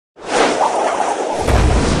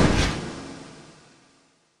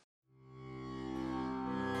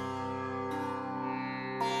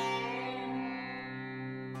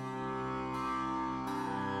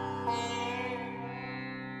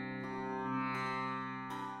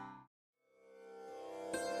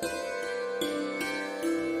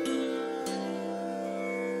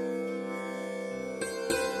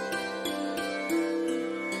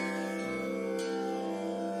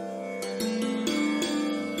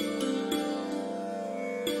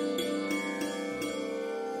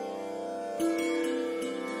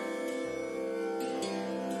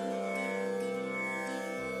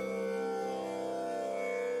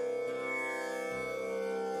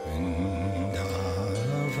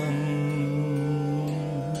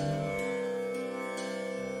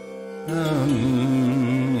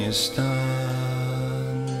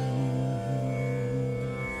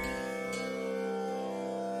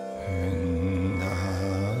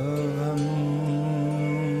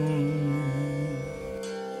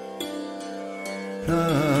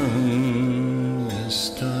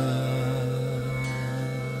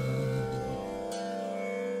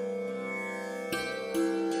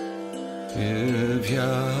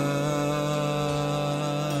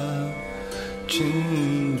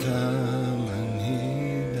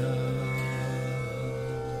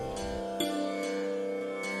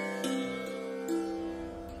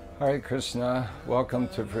Hare Krishna, welcome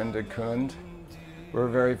to Vrinda Kunda. We're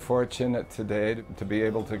very fortunate today to be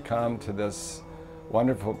able to come to this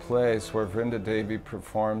wonderful place where Vrinda Devi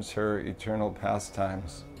performs her eternal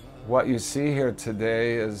pastimes. What you see here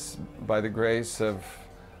today is by the grace of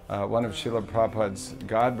one of Srila Prabhupada's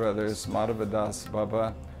godbrothers, Madhavadas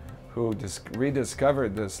Baba, who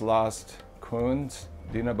rediscovered this lost Kund.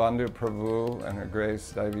 Dinabandhu Prabhu and her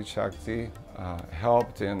grace, Devi Shakti,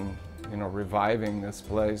 helped in reviving this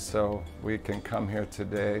place so we can come here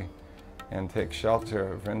today and take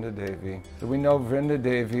shelter of Vrinda Devi. We know Vrinda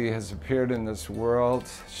Devi has appeared in this world.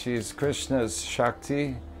 She's Krishna's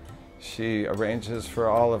Shakti. She arranges for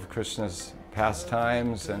all of Krishna's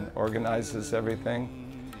pastimes and organizes everything.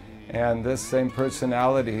 And this same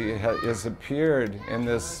personality has appeared in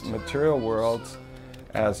this material world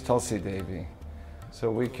as Tulasi Devi. So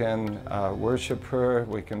we can worship her,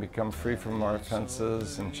 we can become free from our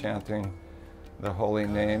offenses and chanting the holy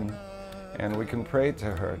name, and we can pray to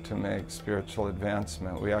her to make spiritual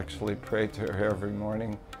advancement. We actually pray to her every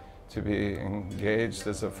morning to be engaged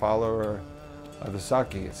as a follower of the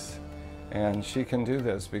Sakis. And she can do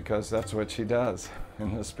this because that's what she does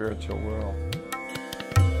in the spiritual world.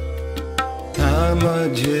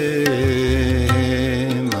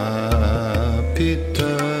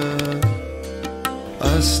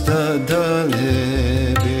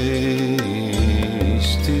 Astadale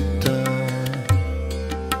Beshtita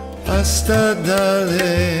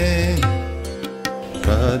Astadale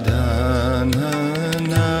Pradhananayika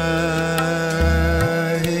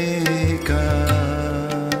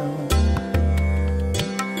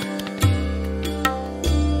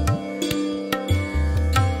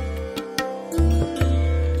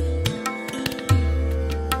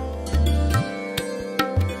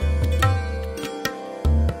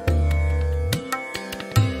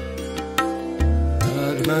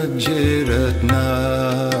Jiratna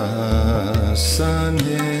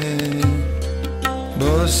Sane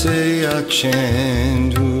Bose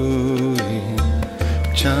Achendui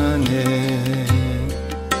Chane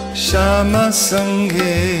Shama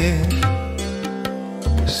Sange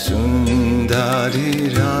Sundari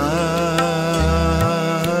Radhika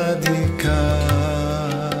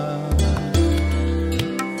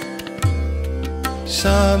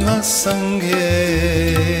Shama Sange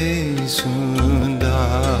Sundari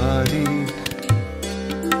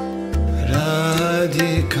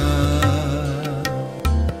Radhika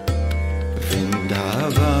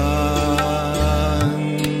Vrindavan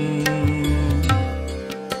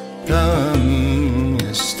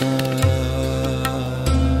Ramyastan.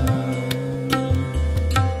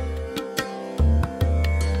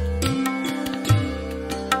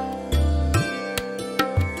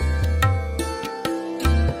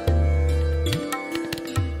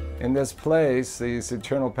 In this place, these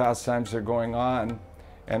eternal pastimes are going on,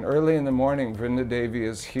 and early in the morning, Vrinda Devi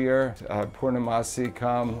is here. Paurnamasi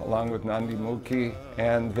come along with Nandi Mukhi,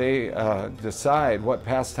 and they decide what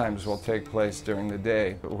pastimes will take place during the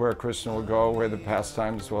day, where Krishna will go, where the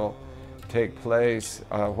pastimes will take place,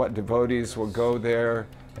 what devotees will go there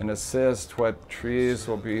and assist, what trees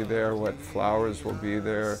will be there, what flowers will be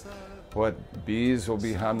there, what bees will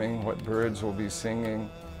be humming, what birds will be singing.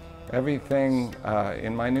 Everything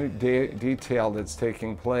in minute detail that's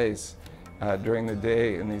taking place during the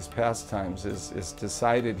day in these pastimes is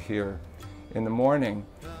decided here in the morning.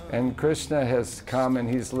 And Krishna has come and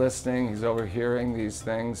he's listening, he's overhearing these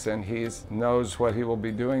things, and he knows what he will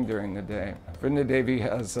be doing during the day. Vrinda Devi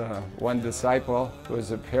has one disciple who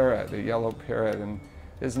is a parrot, a yellow parrot, and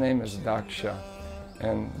his name is Daksa.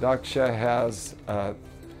 And Daksa has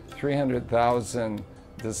 300,000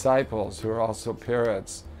 disciples who are also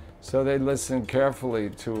parrots. So they listen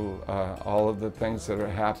carefully to all of the things that are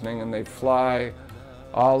happening, and they fly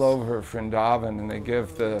all over Vrindavan, and they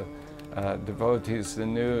give the devotees the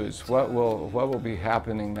news, what will be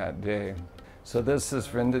happening that day. So this is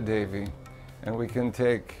Vrinda Devi, and we can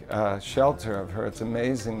take shelter of her. It's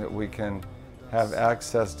amazing that we can have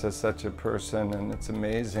access to such a person, and it's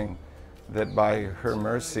amazing that by her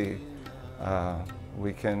mercy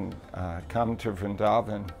we can come to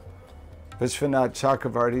Vrindavan Vishwanath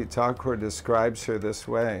Chakravarti Thakur describes her this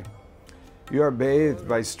way: you are bathed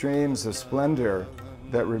by streams of splendor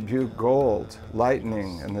that rebuke gold,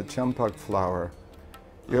 lightning, and the champak flower.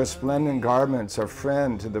 Your splendid garments are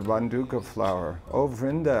friend to the Vrindakunda flower. O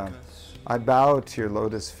Vrinda, I bow to your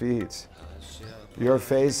lotus feet. Your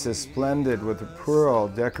face is splendid with a pearl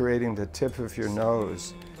decorating the tip of your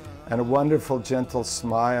nose, and a wonderful gentle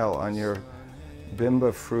smile on your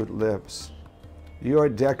bimba fruit lips. You are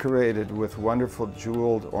decorated with wonderful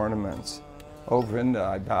jeweled ornaments. O Vrinda,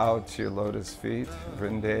 I bow to your lotus feet.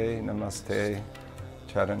 Vrinde Namaste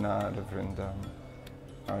Charanada Vrinda.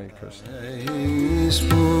 Hare Krishna.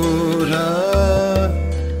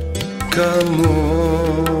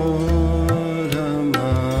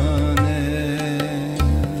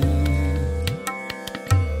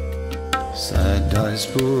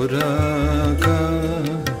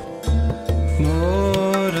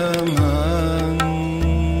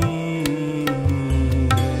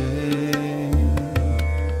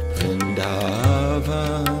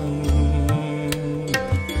 Vrindavan,